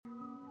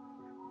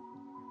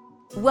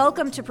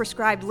Welcome to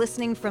Prescribed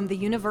Listening from the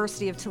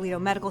University of Toledo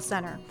Medical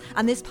Center.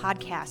 On this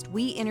podcast,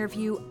 we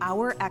interview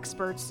our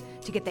experts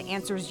to get the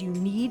answers you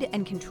need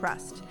and can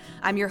trust.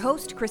 I'm your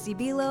host, Chrissy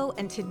Bilo,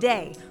 and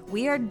today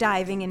we are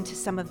diving into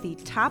some of the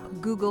top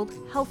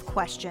Googled health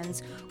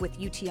questions with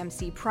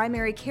UTMC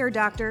primary care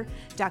doctor,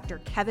 Dr.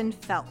 Kevin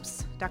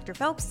Phelps. Dr.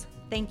 Phelps,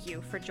 thank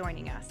you for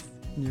joining us.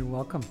 You're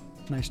welcome.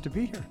 Nice to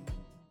be here.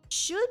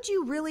 Should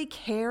you really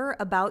care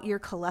about your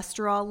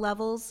cholesterol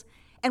levels?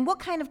 And what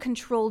kind of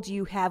control do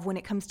you have when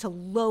it comes to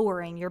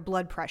lowering your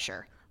blood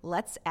pressure?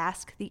 Let's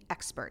ask the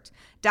expert.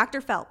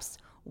 Dr. Phelps,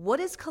 what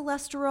is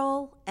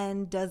cholesterol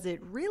and does it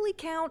really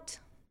count?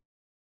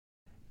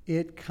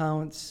 It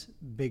counts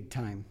big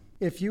time.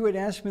 If you had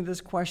asked me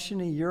this question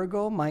a year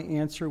ago, my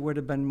answer would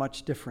have been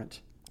much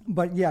different.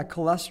 But yeah,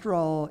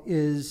 cholesterol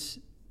is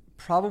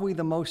probably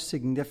the most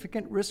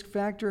significant risk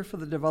factor for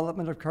the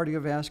development of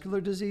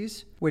cardiovascular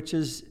disease, which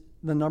is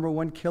the number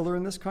one killer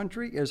in this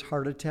country is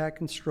heart attack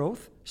and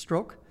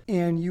stroke.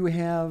 And you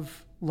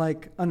have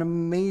like an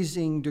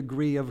amazing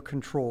degree of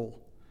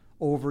control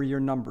over your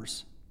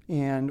numbers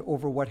and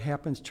over what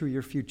happens to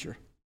your future.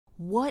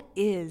 What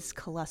is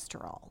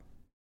cholesterol?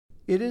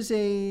 It is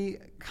a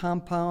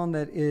compound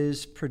that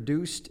is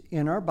produced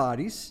in our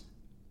bodies,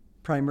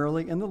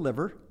 primarily in the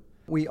liver.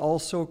 We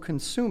also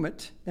consume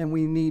it, and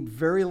we need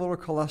very little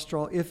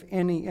cholesterol, if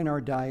any, in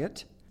our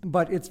diet.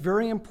 But it's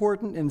very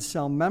important in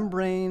cell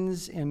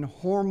membranes and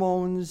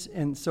hormones,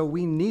 and so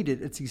we need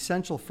it. It's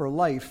essential for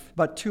life,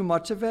 but too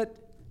much of it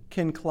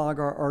can clog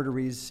our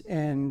arteries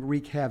and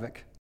wreak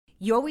havoc.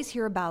 You always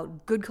hear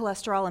about good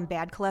cholesterol and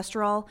bad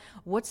cholesterol.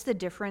 What's the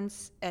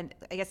difference? And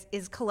I guess,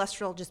 is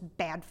cholesterol just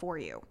bad for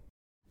you?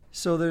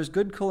 So there's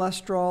good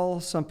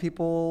cholesterol. Some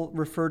people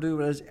refer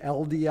to it as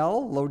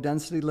LDL,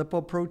 low-density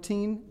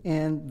lipoprotein,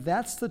 and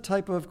that's the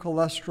type of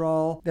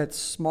cholesterol that's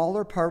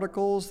smaller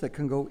particles that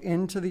can go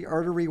into the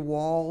artery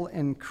wall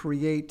and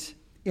create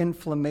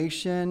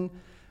inflammation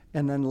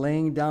and then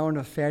laying down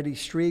of fatty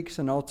streaks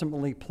and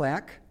ultimately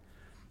plaque.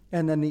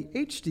 And then the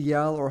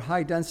HDL, or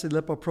high-density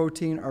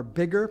lipoprotein, are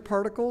bigger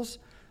particles.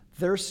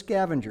 They're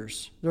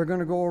scavengers. They're going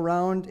to go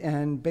around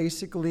and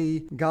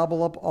basically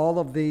gobble up all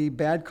of the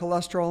bad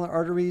cholesterol in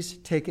arteries,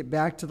 take it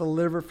back to the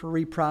liver for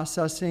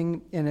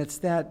reprocessing, and it's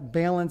that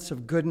balance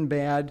of good and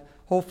bad.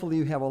 Hopefully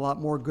you have a lot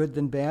more good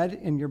than bad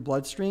in your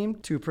bloodstream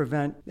to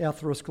prevent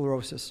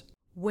atherosclerosis.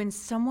 When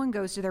someone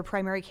goes to their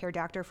primary care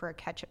doctor for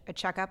a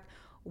checkup,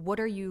 what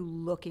are you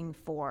looking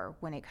for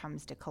when it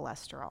comes to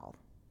cholesterol?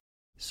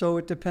 So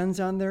it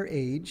depends on their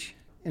age.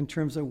 In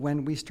terms of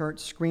when we start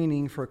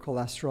screening for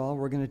cholesterol,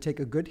 we're going to take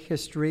a good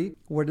history.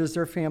 What is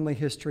their family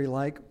history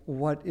like?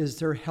 What is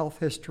their health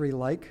history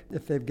like?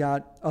 If they've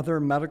got other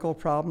medical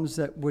problems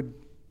that would,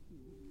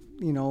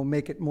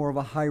 make it more of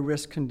a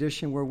high-risk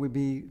condition where we'd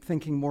be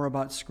thinking more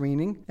about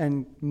screening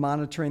and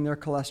monitoring their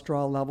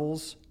cholesterol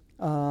levels.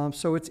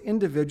 So it's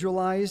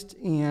individualized,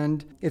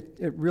 and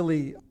it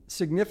really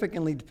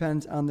significantly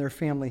depends on their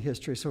family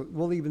history. So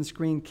we'll even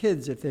screen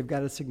kids if they've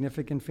got a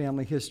significant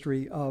family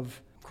history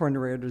of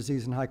coronary artery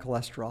disease and high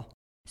cholesterol.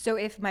 So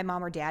if my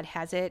mom or dad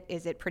has it,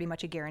 is it pretty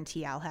much a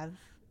guarantee I'll have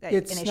an issue?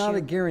 It's not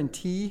a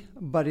guarantee,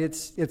 but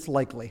it's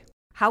likely.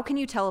 How can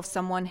you tell if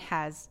someone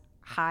has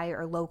high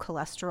or low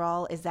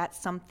cholesterol? Is that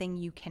something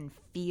you can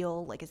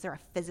feel? Like, is there a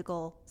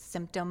physical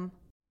symptom?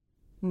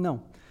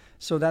 No.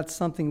 So that's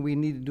something we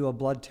need to do a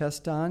blood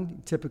test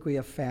on, typically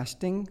a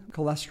fasting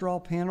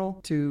cholesterol panel,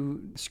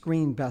 to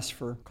screen best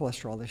for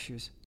cholesterol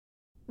issues.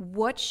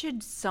 What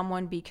should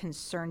someone be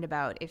concerned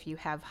about if you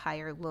have high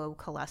or low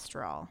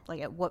cholesterol?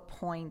 Like, at what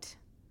point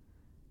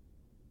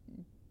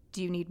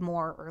do you need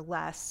more or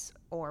less,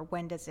 or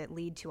when does it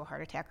lead to a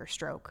heart attack or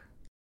stroke?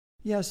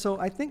 Yeah, so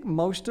I think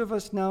most of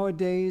us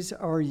nowadays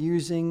are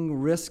using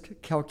risk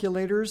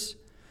calculators,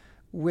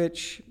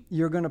 which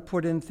you're going to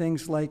put in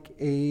things like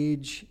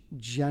age,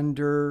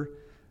 gender,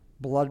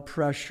 blood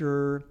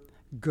pressure,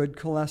 good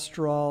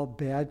cholesterol,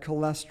 bad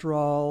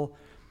cholesterol,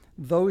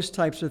 those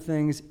types of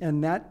things,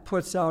 and that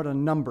puts out a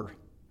number.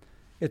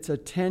 It's a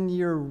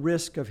 10-year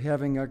risk of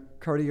having a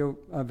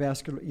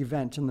cardiovascular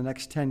event in the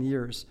next 10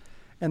 years.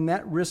 And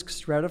that risk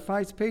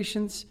stratifies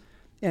patients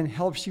and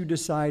helps you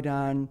decide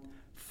on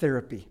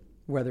therapy,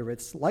 whether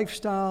it's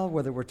lifestyle,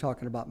 whether we're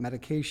talking about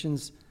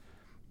medications,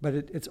 but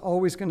it's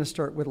always going to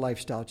start with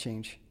lifestyle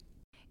change.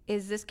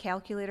 Is this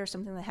calculator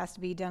something that has to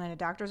be done in a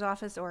doctor's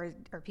office, or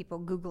are people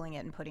Googling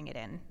it and putting it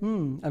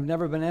in? I've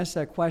never been asked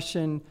that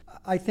question.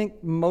 I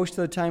think most of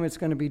the time it's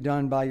going to be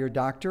done by your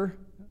doctor.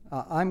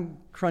 I'm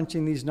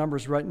crunching these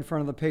numbers right in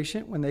front of the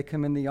patient when they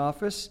come in the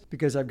office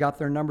because I've got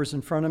their numbers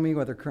in front of me,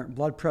 whether current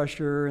blood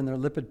pressure and their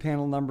lipid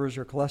panel numbers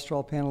or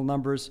cholesterol panel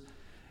numbers.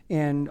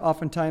 And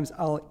oftentimes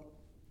I'll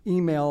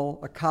email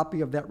a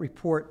copy of that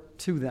report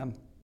to them.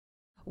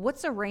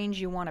 What's a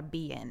range you want to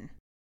be in?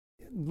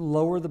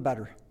 Lower the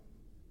better.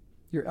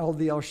 Your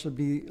LDL should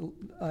be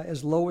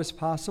as low as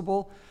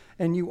possible.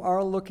 And you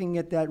are looking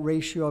at that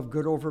ratio of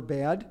good over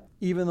bad.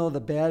 Even though the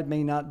bad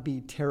may not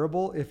be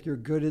terrible, if your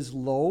good is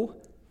low,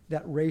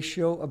 that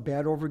ratio of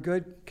bad over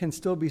good can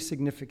still be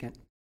significant.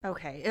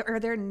 Okay.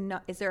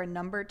 Is there a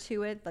number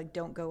to it? Like,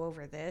 don't go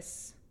over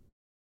this?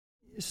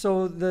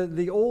 So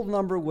the old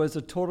number was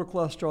a total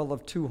cholesterol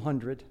of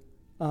 200.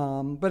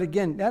 But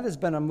again, that has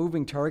been a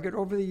moving target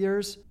over the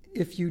years.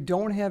 If you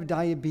don't have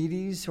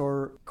diabetes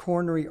or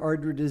coronary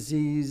artery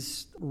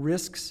disease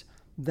risks,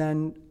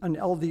 then an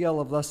LDL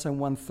of less than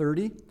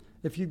 130.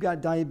 If you've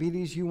got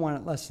diabetes, you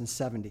want it less than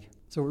 70.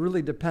 So it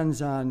really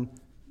depends on,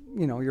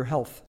 your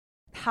health.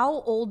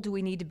 How old do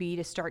we need to be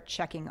to start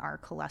checking our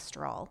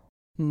cholesterol?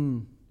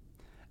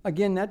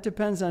 Again, that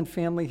depends on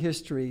family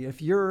history.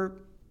 If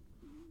you're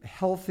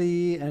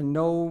healthy and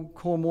no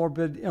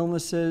comorbid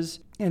illnesses,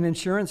 and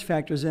insurance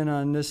factors in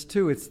on this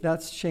too.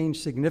 That's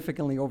changed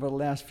significantly over the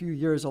last few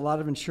years. A lot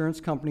of insurance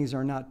companies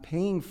are not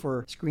paying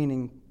for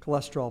screening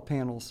cholesterol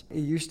panels. It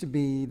used to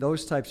be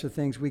those types of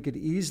things we could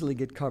easily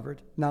get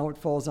covered. Now it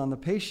falls on the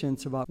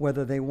patients about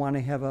whether they want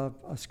to have a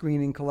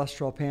screening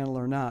cholesterol panel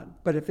or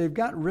not. But if they've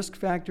got risk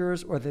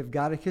factors or they've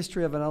got a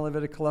history of an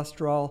elevated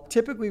cholesterol,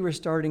 typically we're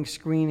starting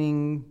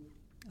screening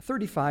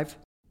 35.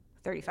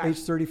 35. Age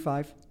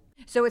 35.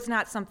 So it's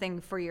not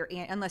something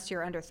unless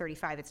you're under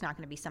 35, it's not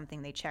going to be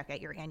something they check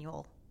at your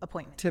annual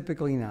appointment?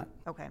 Typically not.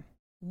 Okay.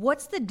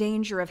 What's the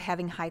danger of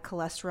having high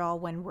cholesterol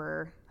when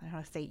we're, I don't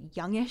want to say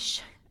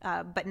youngish,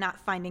 but not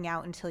finding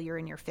out until you're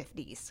in your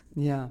 50s?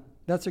 Yeah,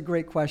 that's a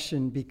great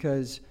question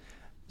because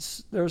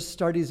there's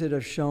studies that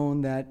have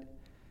shown that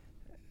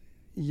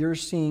you're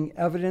seeing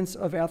evidence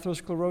of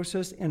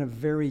atherosclerosis in a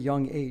very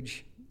young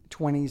age,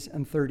 20s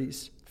and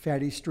 30s.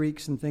 Fatty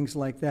streaks and things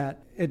like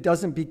that. It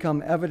doesn't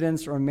become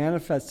evidence or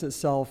manifests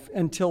itself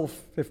until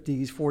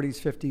 50s, 40s,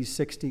 50s,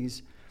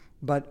 60s.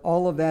 But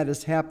all of that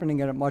is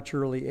happening at a much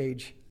early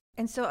age.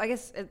 And so I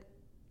guess,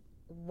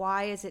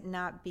 why is it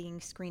not being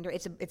screened?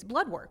 It's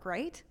blood work,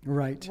 right?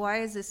 Right.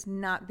 Why is this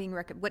not being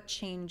recommended? What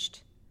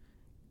changed?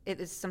 It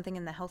is something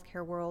in the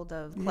healthcare world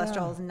of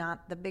cholesterol is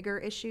not the bigger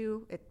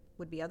issue. It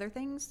would be other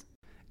things?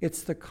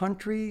 It's the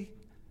country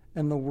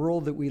and the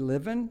world that we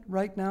live in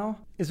right now.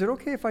 Is it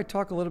okay if I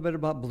talk a little bit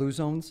about blue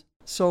zones?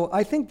 So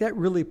I think that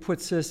really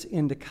puts this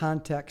into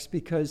context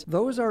because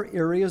those are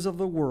areas of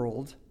the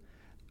world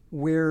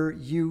where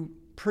you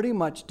pretty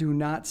much do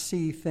not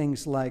see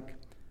things like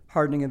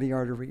hardening of the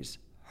arteries,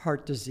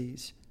 heart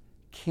disease,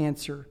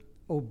 cancer,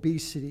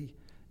 obesity,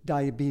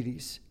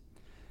 diabetes.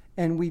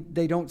 And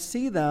they don't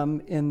see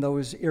them in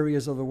those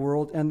areas of the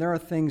world. And there are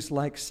things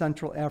like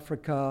Central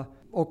Africa,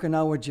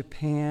 Okinawa,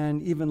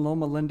 Japan, even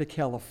Loma Linda,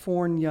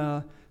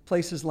 California,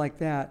 places like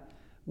that,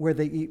 where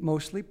they eat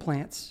mostly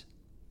plants.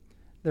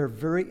 They're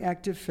very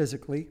active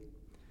physically.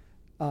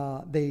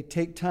 They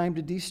take time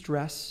to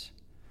de-stress.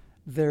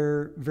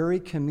 They're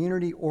very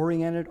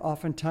community-oriented,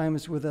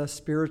 oftentimes with a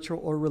spiritual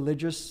or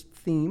religious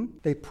theme.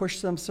 They push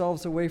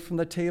themselves away from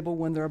the table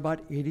when they're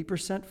about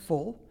 80%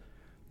 full.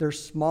 Their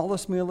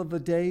smallest meal of the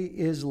day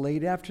is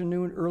late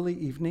afternoon, early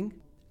evening.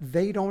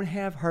 They don't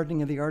have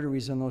hardening of the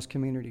arteries in those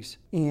communities.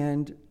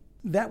 And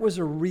that was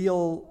a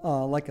real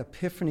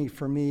epiphany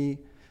for me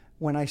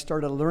when I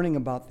started learning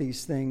about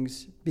these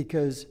things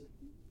because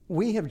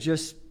we have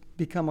just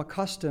become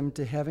accustomed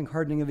to having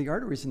hardening of the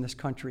arteries in this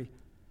country,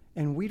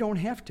 and we don't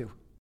have to.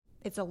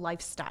 It's a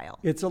lifestyle.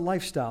 It's a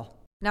lifestyle.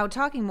 Now,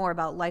 talking more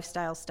about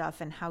lifestyle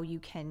stuff and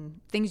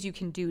things you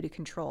can do to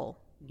control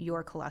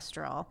your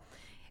cholesterol.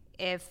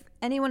 If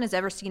anyone has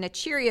ever seen a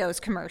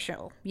Cheerios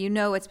commercial, you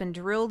know it's been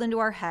drilled into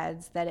our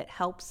heads that it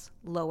helps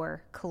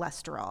lower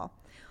cholesterol.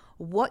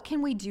 What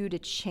can we do to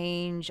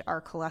change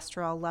our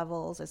cholesterol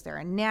levels? Is there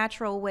a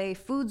natural way,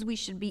 foods we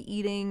should be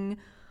eating,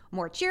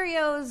 more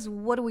Cheerios?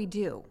 What do we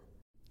do?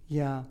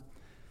 Yeah.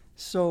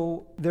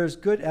 So there's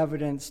good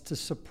evidence to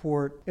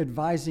support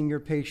advising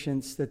your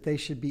patients that they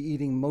should be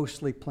eating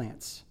mostly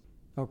plants,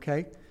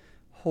 okay?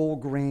 Whole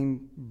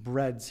grain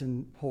breads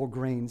and whole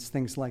grains,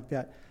 things like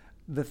that.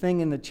 The thing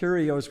in the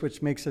Cheerios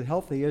which makes it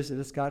healthy is that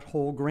it's got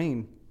whole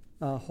grain,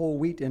 whole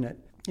wheat in it.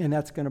 And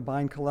that's going to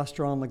bind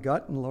cholesterol in the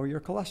gut and lower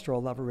your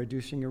cholesterol level,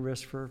 reducing your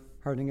risk for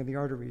hardening of the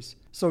arteries.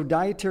 So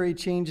dietary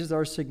changes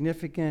are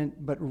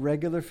significant, but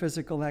regular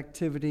physical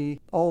activity,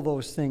 all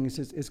those things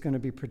is going to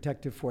be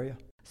protective for you.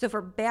 So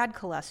for bad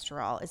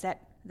cholesterol,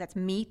 that's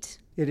meat?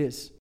 It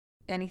is.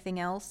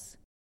 Anything else?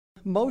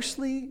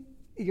 Mostly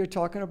you're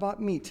talking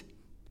about meat.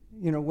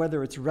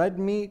 Whether it's red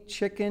meat,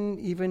 chicken,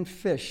 even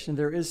fish. And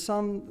there is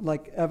some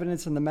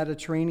evidence in the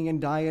Mediterranean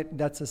diet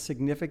that's a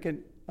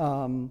significant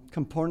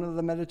component of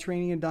the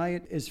Mediterranean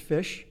diet is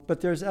fish. But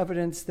there's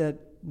evidence that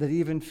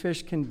even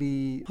fish can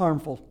be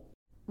harmful.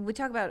 We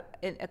talk about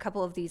in a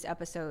couple of these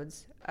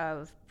episodes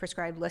of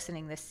Prescribed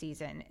Listening this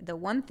season. The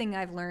one thing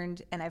I've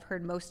learned and I've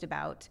heard most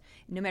about,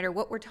 no matter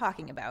what we're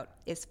talking about,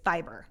 is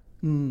fiber.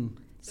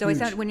 So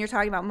it's not, when you're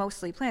talking about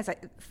mostly plants,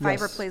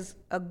 fiber plays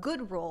a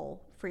good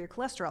role for your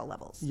cholesterol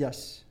levels.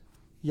 Yes.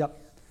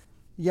 Yep.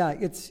 Yeah,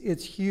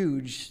 it's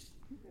huge.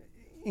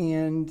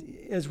 And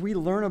as we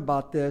learn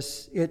about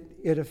this,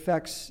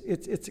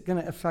 it's going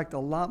to affect a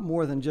lot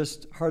more than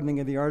just hardening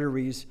of the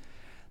arteries.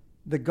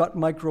 The gut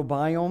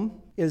microbiome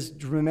is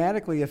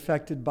dramatically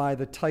affected by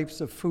the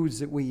types of foods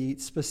that we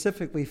eat,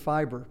 specifically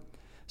fiber.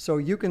 So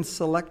you can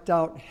select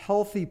out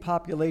healthy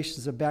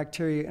populations of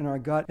bacteria in our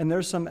gut, and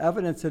there's some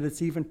evidence that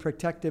it's even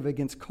protective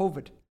against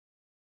COVID.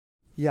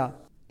 Yeah,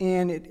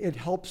 and it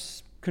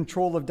helps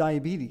control of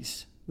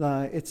diabetes.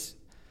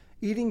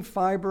 Eating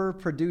fiber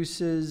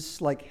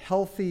produces like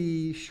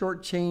healthy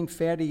short-chain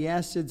fatty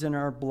acids in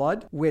our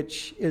blood,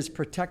 which is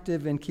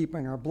protective in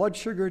keeping our blood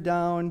sugar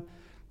down,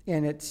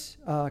 and it's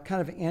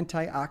kind of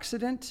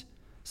antioxidant.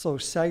 So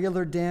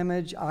cellular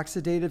damage,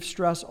 oxidative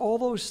stress, all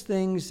those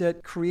things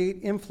that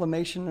create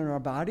inflammation in our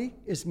body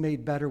is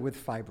made better with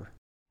fiber.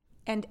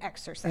 And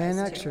exercise.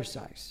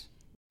 Exercise.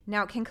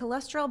 Now, can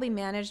cholesterol be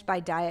managed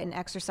by diet and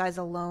exercise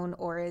alone,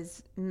 or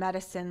is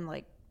medicine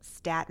like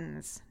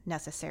statins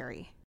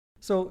necessary?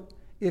 So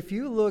if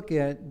you look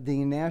at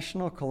the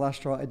National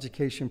Cholesterol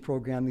Education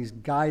Program, these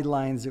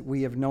guidelines that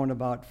we have known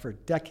about for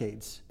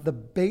decades, the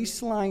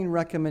baseline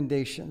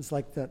recommendations,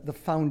 like the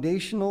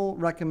foundational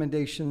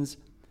recommendations,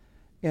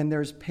 and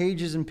there's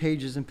pages and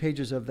pages and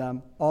pages of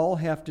them, all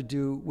have to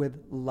do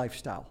with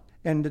lifestyle.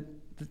 And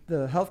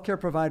the healthcare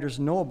providers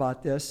know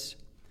about this.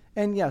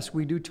 And yes,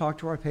 we do talk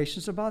to our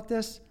patients about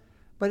this,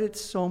 but it's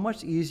so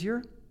much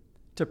easier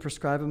to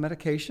prescribe a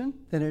medication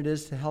than it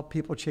is to help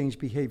people change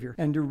behavior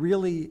and to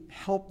really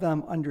help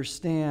them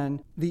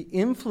understand the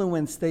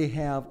influence they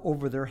have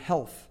over their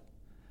health.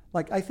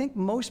 Like, I think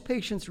most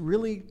patients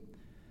really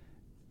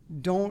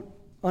don't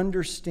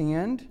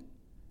understand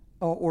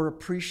or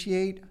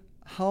appreciate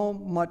how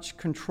much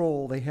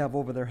control they have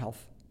over their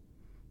health.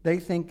 They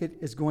think it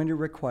is going to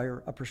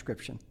require a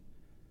prescription.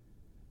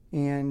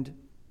 And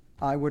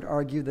I would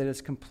argue that it's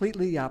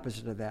completely the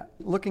opposite of that.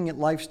 Looking at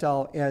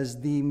lifestyle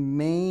as the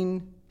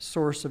main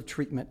source of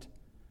treatment,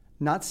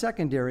 not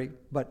secondary,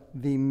 but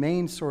the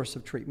main source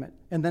of treatment.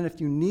 And then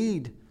if you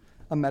need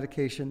a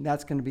medication,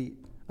 that's going to be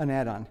an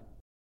add-on.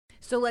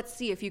 So let's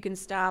see if you can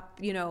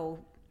stop,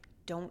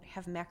 don't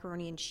have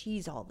macaroni and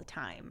cheese all the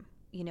time.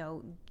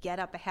 Get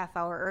up a half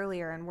hour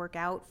earlier and work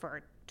out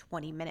for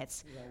 20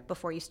 minutes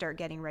before you start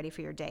getting ready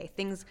for your day.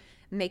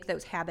 Make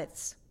those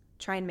habits,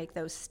 try and make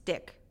those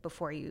stick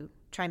before you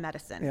try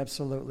medicine.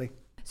 Absolutely.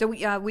 So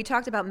we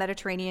talked about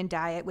Mediterranean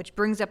diet, which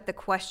brings up the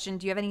question,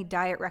 do you have any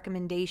diet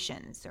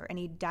recommendations or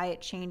any diet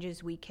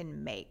changes we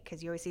can make?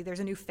 Because you always see there's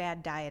a new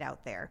fad diet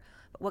out there.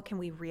 But what can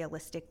we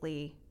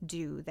realistically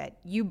do that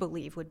you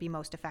believe would be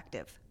most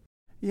effective?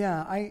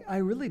 Yeah, I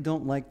really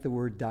don't like the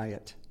word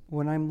diet.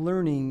 What I'm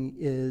learning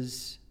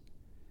is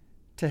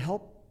to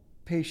help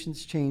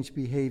patients change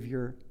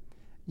behavior,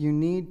 you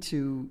need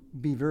to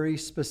be very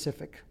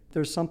specific.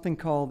 There's something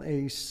called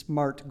a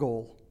SMART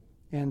goal.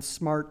 And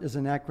SMART is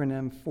an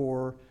acronym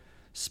for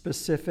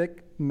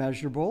specific,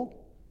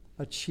 measurable,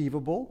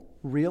 achievable,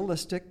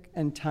 realistic,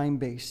 and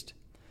time-based.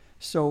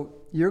 So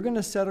you're going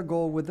to set a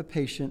goal with the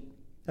patient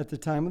at the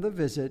time of the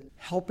visit,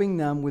 helping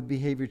them with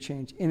behavior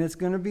change. And it's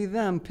going to be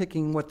them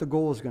picking what the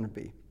goal is going to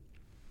be.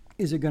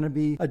 Is it going to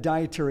be a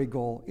dietary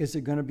goal? Is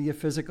it going to be a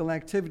physical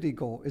activity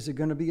goal? Is it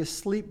going to be a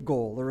sleep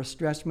goal or a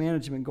stress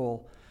management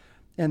goal?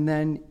 And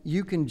then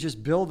you can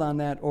just build on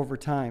that over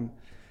time.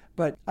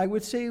 But I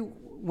would say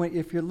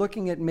if you're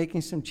looking at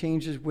making some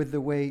changes with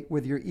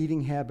your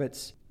eating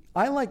habits,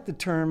 I like the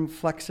term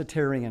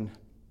flexitarian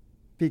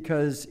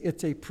because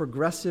it's a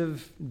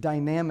progressive,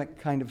 dynamic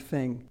kind of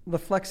thing. The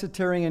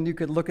flexitarian, you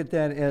could look at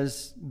that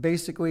as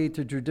basically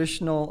the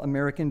traditional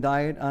American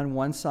diet on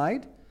one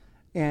side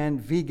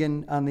and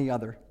vegan on the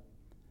other.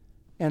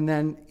 And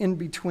then in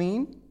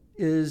between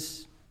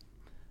is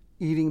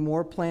eating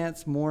more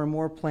plants, more and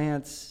more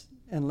plants,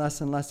 and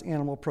less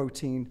animal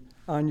protein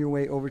on your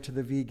way over to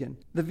the vegan.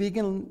 The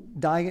vegan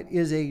diet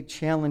is a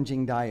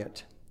challenging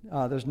diet.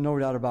 There's no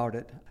doubt about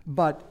it.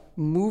 But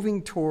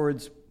moving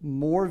towards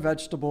more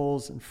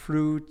vegetables and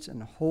fruits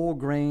and whole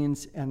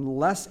grains and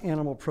less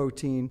animal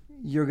protein,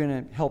 you're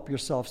going to help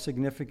yourself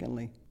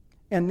significantly.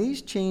 And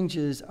these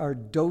changes are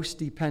dose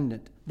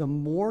dependent. The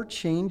more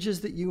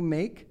changes that you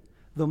make,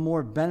 the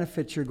more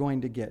benefits you're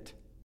going to get.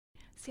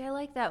 See, I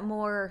like that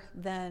more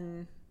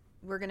than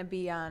we're going to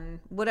be on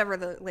whatever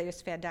the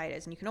latest fad diet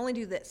is, and you can only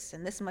do this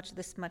and this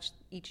much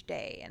each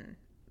day. And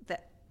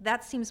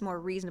that seems more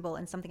reasonable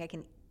and something I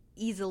can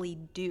easily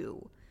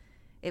do.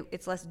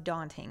 It's less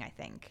daunting, I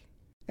think.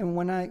 And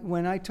when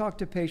I talk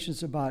to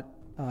patients about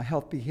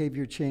health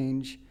behavior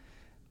change,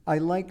 I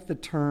like the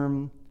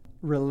term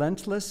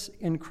relentless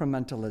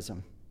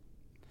incrementalism,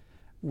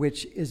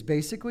 which is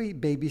basically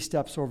baby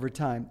steps over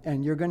time.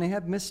 And you're going to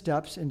have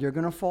missteps and you're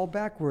going to fall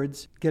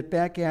backwards. Get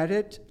back at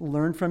it,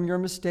 learn from your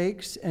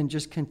mistakes, and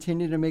just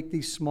continue to make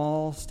these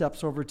small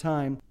steps over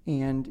time.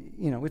 And,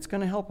 it's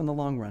going to help in the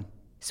long run.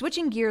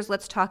 Switching gears,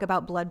 let's talk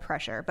about blood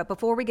pressure. But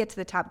before we get to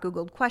the top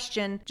Googled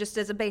question, just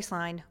as a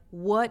baseline,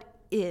 what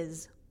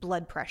is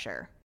blood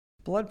pressure?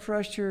 Blood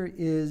pressure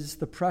is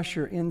the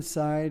pressure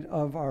inside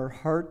of our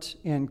heart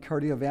and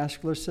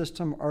cardiovascular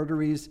system,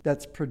 arteries,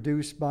 that's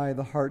produced by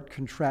the heart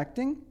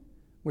contracting,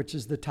 which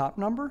is the top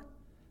number,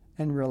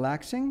 and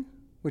relaxing,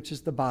 which is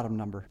the bottom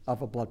number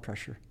of a blood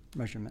pressure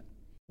measurement.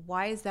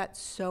 Why is that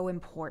so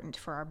important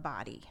for our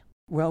body?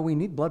 Well, we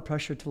need blood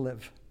pressure to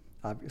live.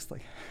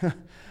 obviously.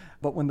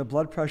 But when the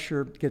blood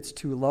pressure gets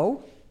too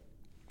low,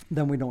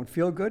 then we don't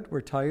feel good,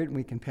 we're tired, and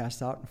we can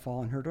pass out and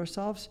fall and hurt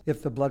ourselves.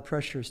 If the blood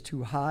pressure is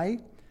too high,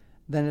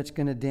 then it's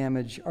going to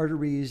damage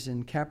arteries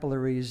and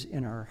capillaries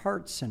in our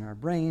hearts and our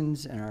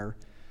brains and our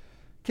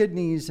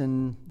kidneys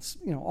and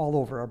all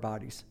over our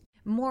bodies.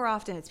 More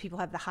often it's people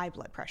have the high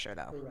blood pressure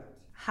though. Correct.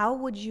 How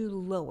would you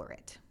lower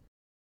it?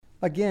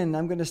 Again,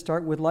 I'm going to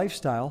start with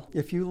lifestyle.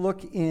 If you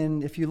look in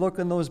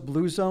those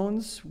blue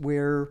zones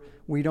where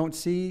we don't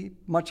see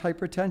much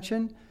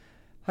hypertension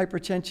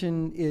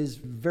is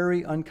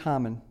very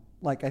uncommon.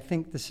 Like, I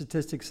think the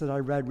statistics that I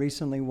read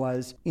recently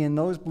was in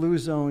those blue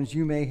zones,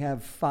 you may have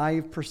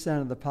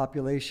 5% of the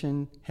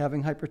population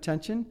having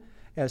hypertension,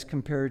 as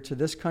compared to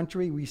this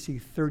country, we see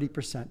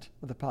 30%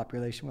 of the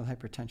population with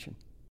hypertension.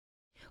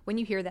 When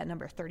you hear that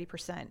number,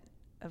 30%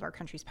 of our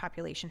country's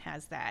population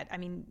has that, I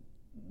mean,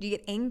 do you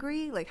get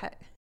angry?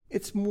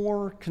 It's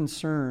more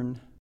concern.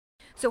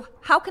 So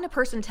how can a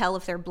person tell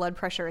if their blood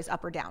pressure is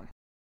up or down?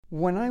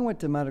 When I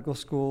went to medical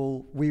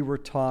school, we were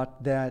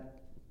taught that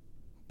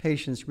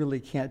patients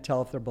really can't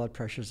tell if their blood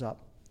pressure's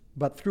up.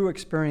 But through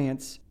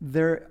experience,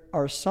 there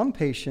are some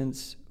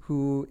patients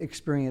who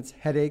experience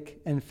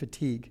headache and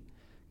fatigue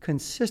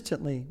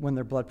consistently when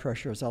their blood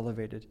pressure is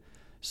elevated.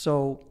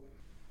 So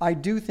I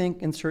do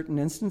think in certain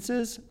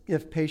instances,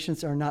 if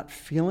patients are not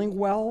feeling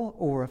well,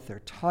 or if they're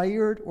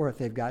tired, or if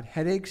they've got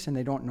headaches and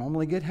they don't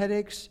normally get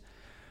headaches,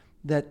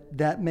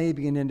 that may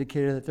be an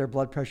indicator that their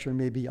blood pressure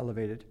may be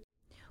elevated.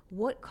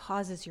 What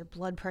causes your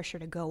blood pressure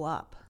to go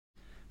up?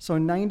 So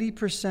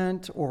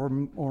 90% or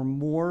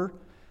more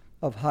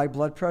of high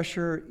blood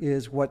pressure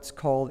is what's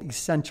called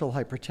essential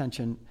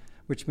hypertension,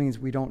 which means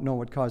we don't know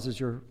what causes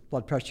your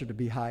blood pressure to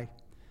be high.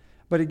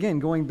 But again,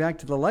 going back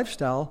to the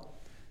lifestyle,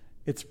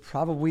 it's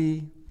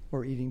probably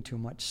we're eating too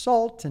much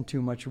salt and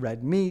too much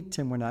red meat,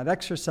 and we're not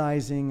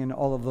exercising, and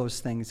all of those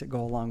things that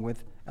go along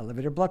with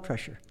elevated blood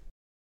pressure.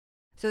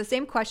 So the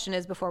same question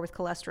as before with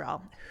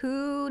cholesterol.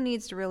 Who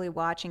needs to really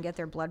watch and get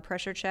their blood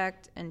pressure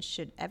checked? And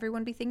should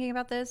everyone be thinking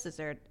about this? Is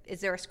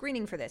there a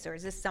screening for this, or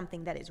is this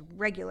something that is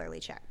regularly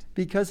checked?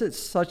 Because it's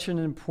such an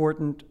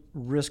important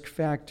risk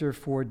factor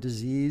for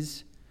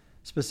disease,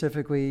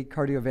 specifically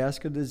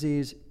cardiovascular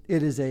disease,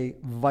 it is a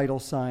vital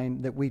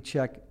sign that we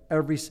check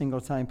every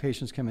single time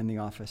patients come in the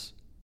office.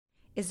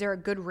 Is there a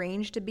good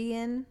range to be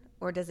in,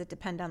 or does it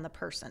depend on the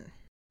person?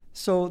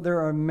 So there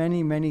are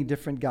many, many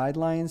different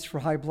guidelines for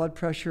high blood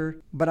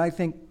pressure, but I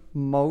think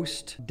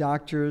most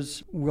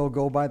doctors will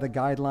go by the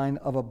guideline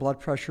of a blood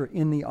pressure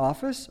in the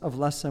office of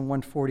less than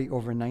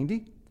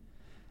 140/90.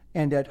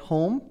 And at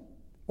home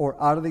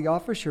or out of the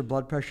office, your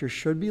blood pressure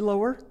should be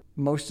lower.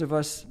 Most of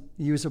us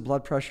use a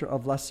blood pressure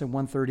of less than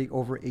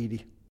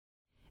 130/80.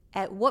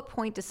 At what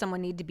point does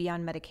someone need to be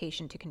on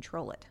medication to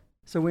control it?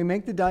 So we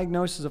make the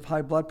diagnosis of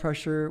high blood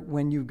pressure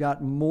when you've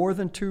got more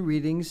than 2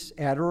 readings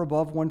at or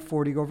above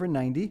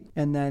 140/90.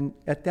 And then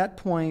at that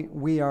point,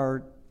 we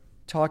are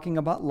talking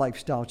about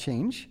lifestyle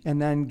change, and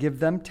then give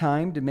them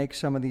time to make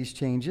some of these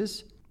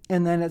changes.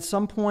 And then at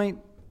some point,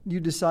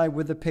 you decide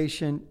with the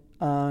patient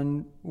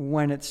on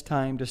when it's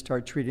time to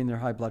start treating their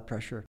high blood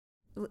pressure.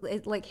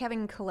 Like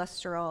having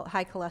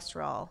high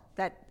cholesterol,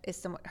 that is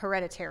somewhat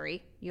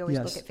hereditary. You always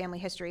look at family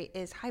history.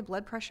 Is high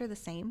blood pressure the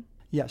same?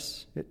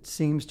 Yes, it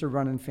seems to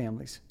run in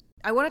families.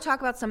 I want to talk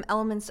about some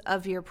elements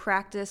of your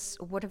practice.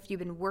 What have you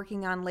been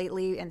working on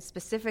lately? And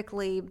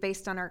specifically,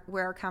 based on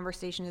where our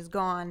conversation has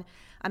gone,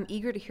 I'm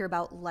eager to hear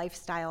about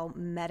lifestyle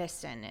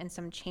medicine and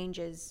some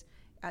changes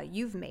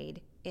you've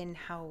made in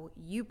how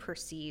you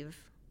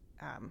perceive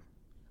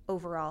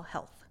overall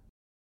health.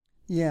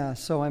 Yeah,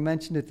 so I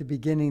mentioned at the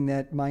beginning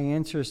that my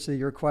answers to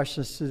your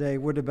questions today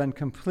would have been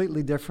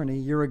completely different a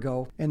year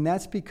ago. And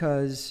that's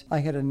because I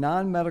had a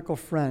non-medical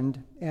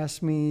friend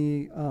ask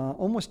me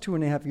almost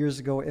 2.5 years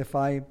ago if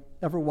I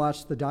ever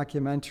watched the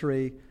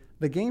documentary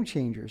The Game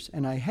Changers.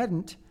 And I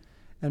hadn't.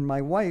 And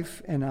my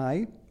wife and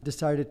I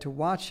decided to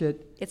watch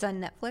it. It's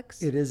on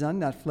Netflix? It is on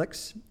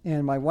Netflix.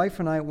 And my wife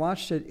and I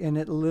watched it, and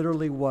it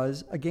literally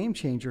was a game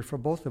changer for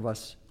both of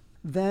us.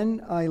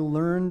 Then I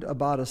learned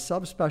about a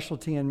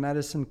subspecialty in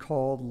medicine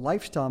called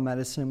lifestyle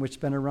medicine, which has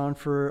been around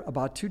for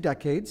about 2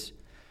 decades.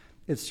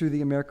 It's through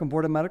the American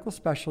Board of Medical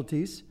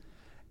Specialties.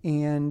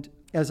 And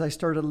as I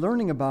started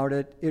learning about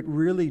it, it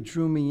really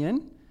drew me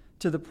in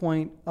to the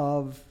point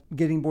of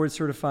getting board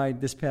certified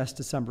this past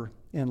December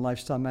in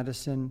lifestyle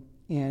medicine.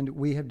 And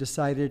we have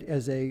decided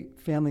as a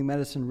family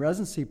medicine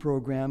residency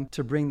program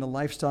to bring the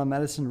lifestyle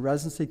medicine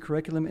residency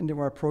curriculum into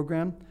our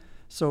program.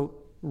 So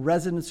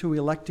residents who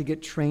elect to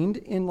get trained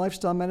in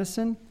lifestyle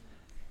medicine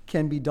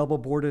can be double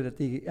boarded at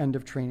the end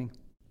of training.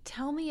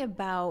 Tell me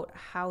about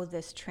how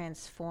this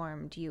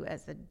transformed you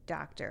as a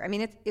doctor. I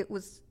mean, it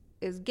was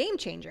a game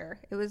changer.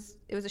 It was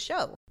a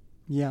show.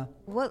 Yeah.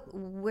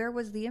 Where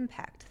was the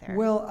impact there?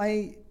 Well,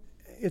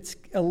 it's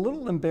a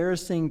little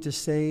embarrassing to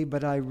say,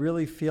 but I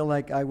really feel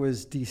like I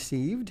was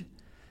deceived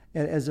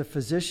as a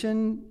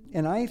physician,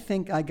 and I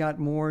think I got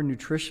more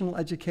nutritional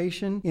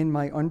education in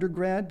my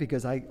undergrad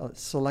because I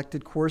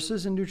selected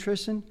courses in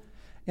nutrition,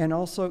 And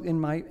also in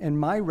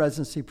my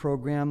residency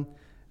program,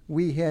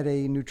 we had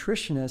a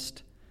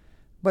nutritionist.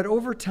 But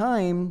over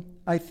time,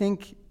 I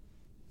think,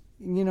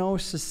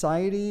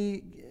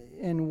 society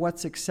and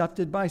what's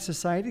accepted by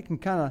society can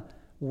kind of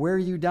wear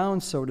you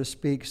down, so to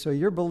speak. So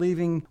you're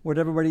believing what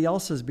everybody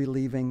else is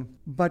believing.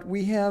 But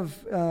we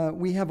have a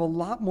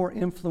lot more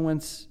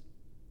influence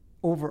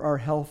over our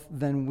health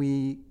than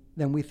we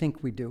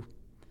think we do.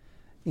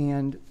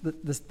 And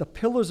the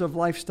pillars of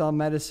lifestyle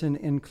medicine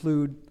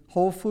include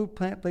whole food,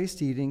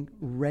 plant-based eating,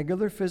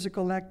 regular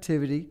physical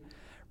activity,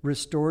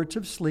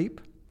 restorative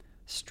sleep,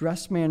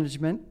 stress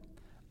management,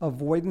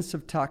 avoidance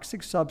of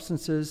toxic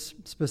substances,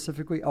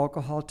 specifically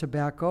alcohol,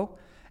 tobacco,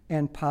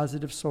 and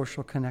positive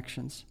social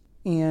connections.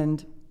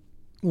 And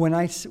when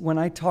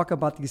I talk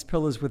about these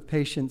pillars with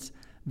patients,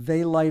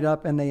 they light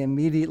up and they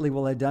immediately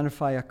will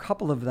identify a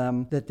couple of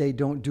them that they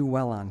don't do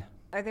well on.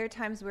 Are there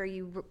times where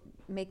you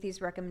make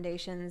these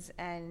recommendations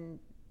and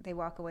they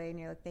walk away and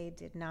you're like, they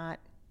did not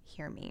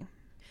hear me?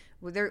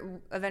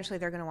 Eventually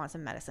they're going to want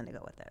some medicine to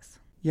go with this.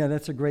 Yeah,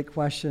 that's a great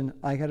question.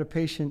 I had a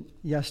patient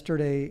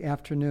yesterday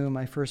afternoon,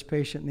 my first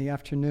patient in the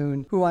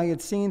afternoon, who I had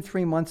seen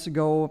 3 months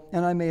ago,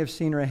 and I may have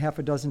seen her a half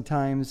a dozen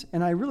times,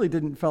 and I really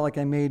didn't feel like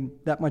I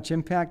made that much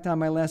impact on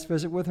my last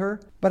visit with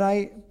her. But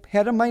I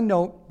had on my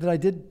note that I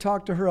did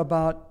talk to her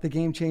about the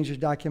Game Changers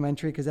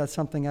documentary, because that's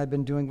something I've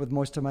been doing with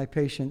most of my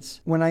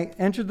patients. When I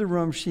entered the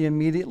room, she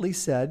immediately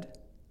said,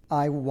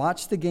 I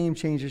watched the Game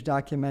Changers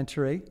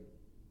documentary,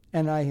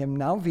 and I am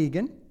now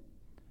vegan.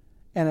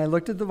 And I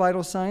looked at the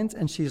vital signs,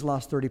 and she's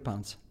lost 30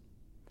 pounds.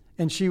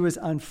 And she was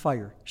on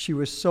fire. She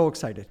was so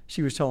excited.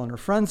 She was telling her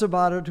friends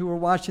about it who were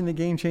watching the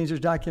Game Changers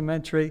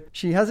documentary.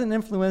 She hasn't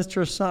influenced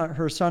her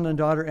son and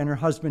daughter and her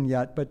husband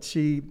yet, but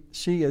she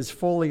is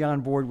fully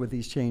on board with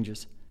these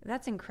changes.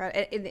 That's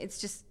incredible. It's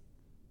just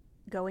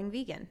going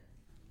vegan.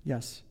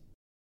 Yes.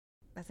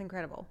 That's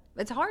incredible.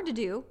 It's hard to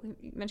do.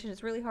 You mentioned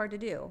it's really hard to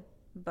do,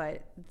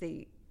 but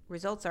the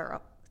results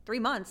are 3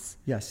 months.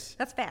 Yes.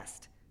 That's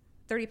fast.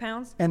 30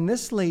 pounds? And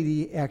this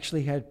lady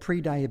actually had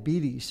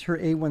prediabetes. Her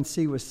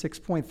A1C was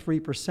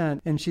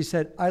 6.3%. And she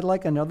said, I'd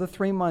like another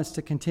 3 months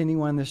to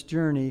continue on this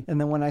journey. And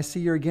then when I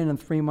see her again in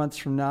 3 months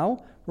from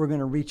now, we're going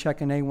to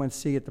recheck an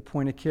A1C at the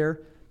point of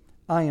care.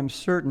 I am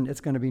certain it's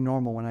going to be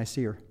normal when I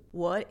see her.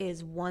 What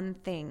is one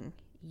thing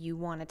you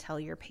want to tell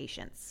your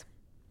patients?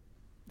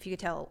 If you could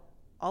tell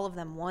all of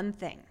them one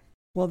thing.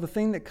 Well, the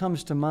thing that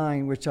comes to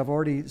mind, which I've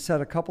already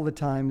said a couple of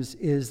times,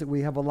 is that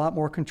we have a lot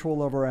more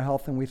control over our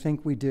health than we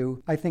think we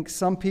do. I think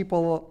some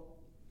people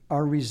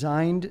are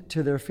resigned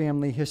to their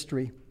family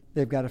history.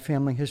 They've got a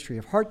family history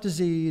of heart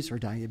disease or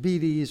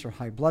diabetes or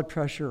high blood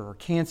pressure or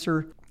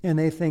cancer, and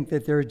they think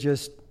that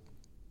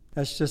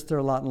that's just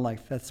their lot in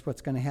life. That's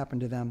what's going to happen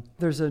to them.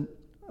 There's an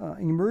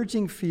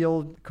emerging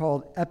field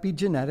called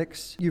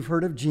epigenetics. You've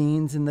heard of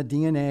genes and the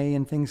DNA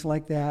and things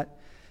like that.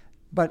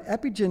 But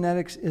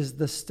epigenetics is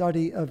the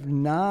study of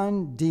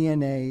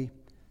non-DNA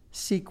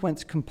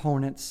sequence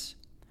components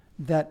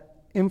that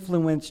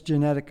influence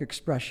genetic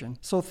expression.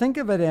 So think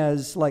of it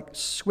as like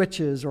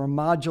switches or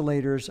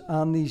modulators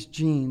on these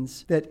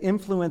genes that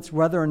influence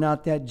whether or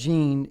not that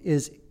gene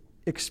is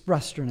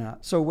expressed or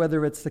not. So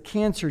whether it's the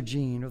cancer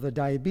gene or the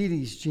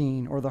diabetes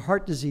gene or the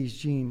heart disease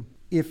gene,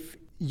 if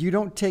you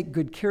don't take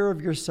good care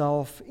of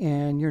yourself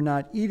and you're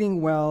not eating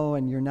well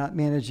and you're not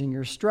managing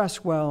your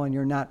stress well and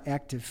you're not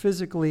active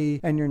physically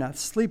and you're not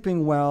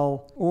sleeping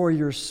well, or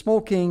you're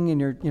smoking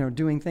and you're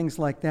doing things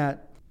like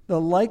that,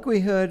 the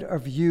likelihood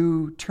of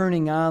you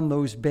turning on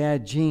those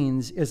bad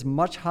genes is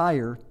much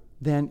higher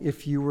than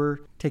if you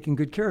were taking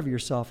good care of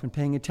yourself and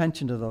paying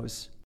attention to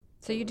those.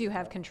 So you do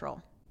have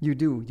control. You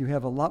do. You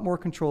have a lot more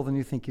control than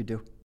you think you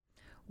do.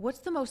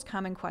 What's the most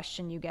common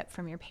question you get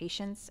from your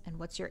patients, and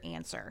what's your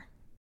answer?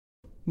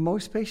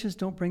 Most patients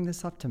don't bring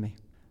this up to me.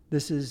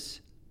 This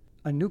is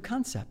a new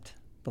concept,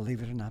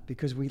 believe it or not,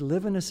 because we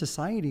live in a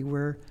society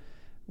where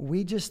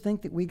we just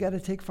think that we got to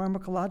take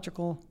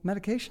pharmacological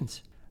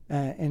medications.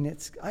 And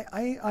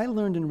I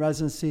learned in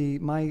residency,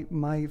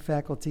 my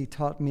faculty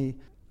taught me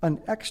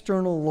an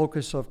external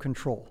locus of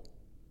control,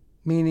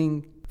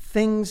 meaning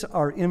things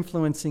are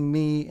influencing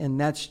me and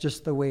that's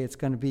just the way it's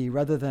going to be,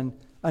 rather than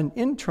an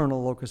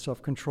internal locus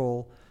of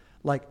control,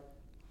 like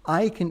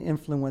I can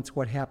influence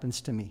what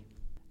happens to me.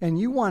 And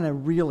you want to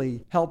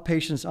really help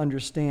patients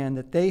understand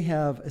that they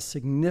have a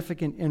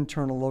significant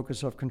internal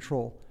locus of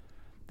control,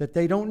 that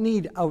they don't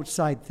need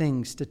outside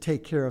things to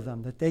take care of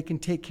them, that they can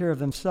take care of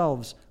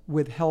themselves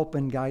with help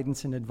and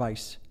guidance and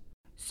advice.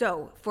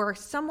 So, for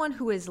someone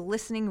who is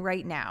listening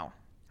right now,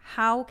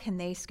 how can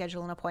they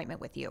schedule an appointment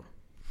with you?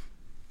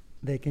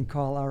 They can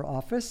call our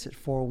office at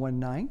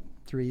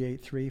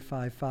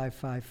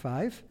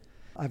 419-383-5555.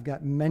 I've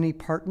got many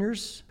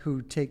partners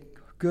who take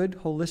good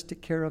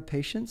holistic care of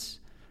patients.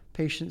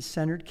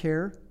 Patient-centered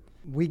care.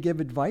 We give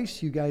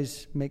advice. You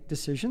guys make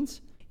decisions.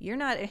 You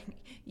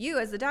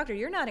as the doctor,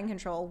 you're not in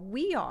control.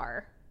 We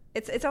are.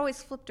 It's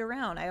always flipped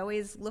around. I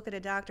always look at a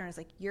doctor and it's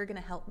like, you're going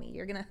to help me.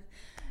 You're going to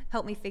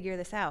help me figure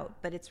this out.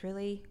 But it's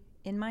really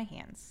in my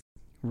hands.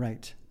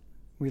 Right.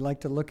 We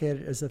like to look at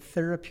it as a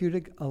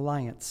therapeutic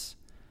alliance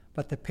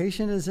but the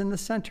patient is in the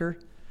center,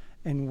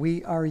 and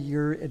we are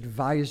your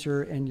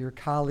advisor and your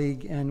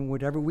colleague, and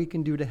whatever we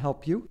can do to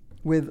help you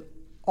with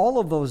all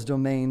of those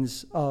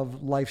domains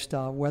of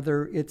lifestyle,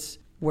 whether it's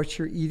what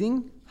you're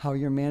eating, how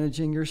you're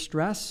managing your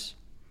stress,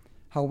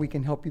 how we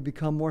can help you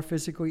become more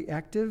physically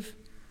active.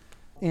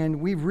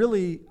 And we've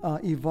really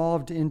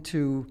evolved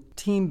into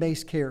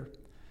team-based care.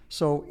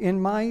 So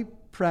in my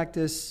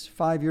practice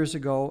 5 years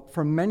ago,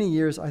 for many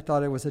years, I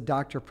thought I was a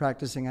doctor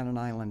practicing on an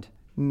island.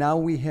 Now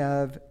we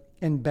have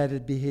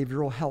embedded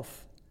behavioral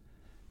health.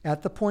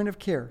 At the point of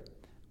care,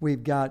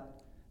 we've got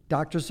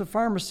doctors of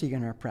pharmacy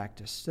in our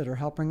practice that are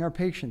helping our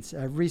patients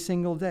every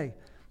single day.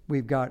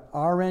 We've got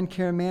RN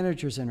care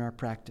managers in our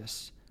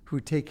practice who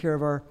take care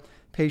of our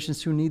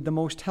patients who need the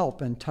most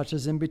help and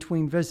touches in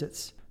between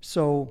visits.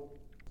 So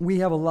we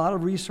have a lot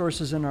of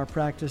resources in our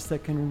practice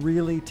that can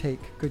really take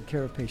good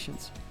care of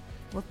patients.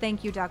 Well,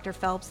 thank you, Dr.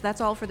 Phelps.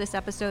 That's all for this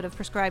episode of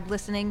Prescribed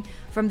Listening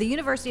from the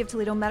University of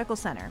Toledo Medical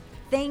Center.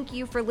 Thank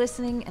you for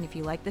listening, and if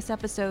you like this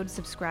episode,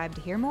 subscribe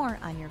to hear more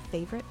on your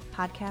favorite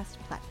podcast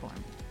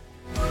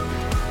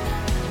platform.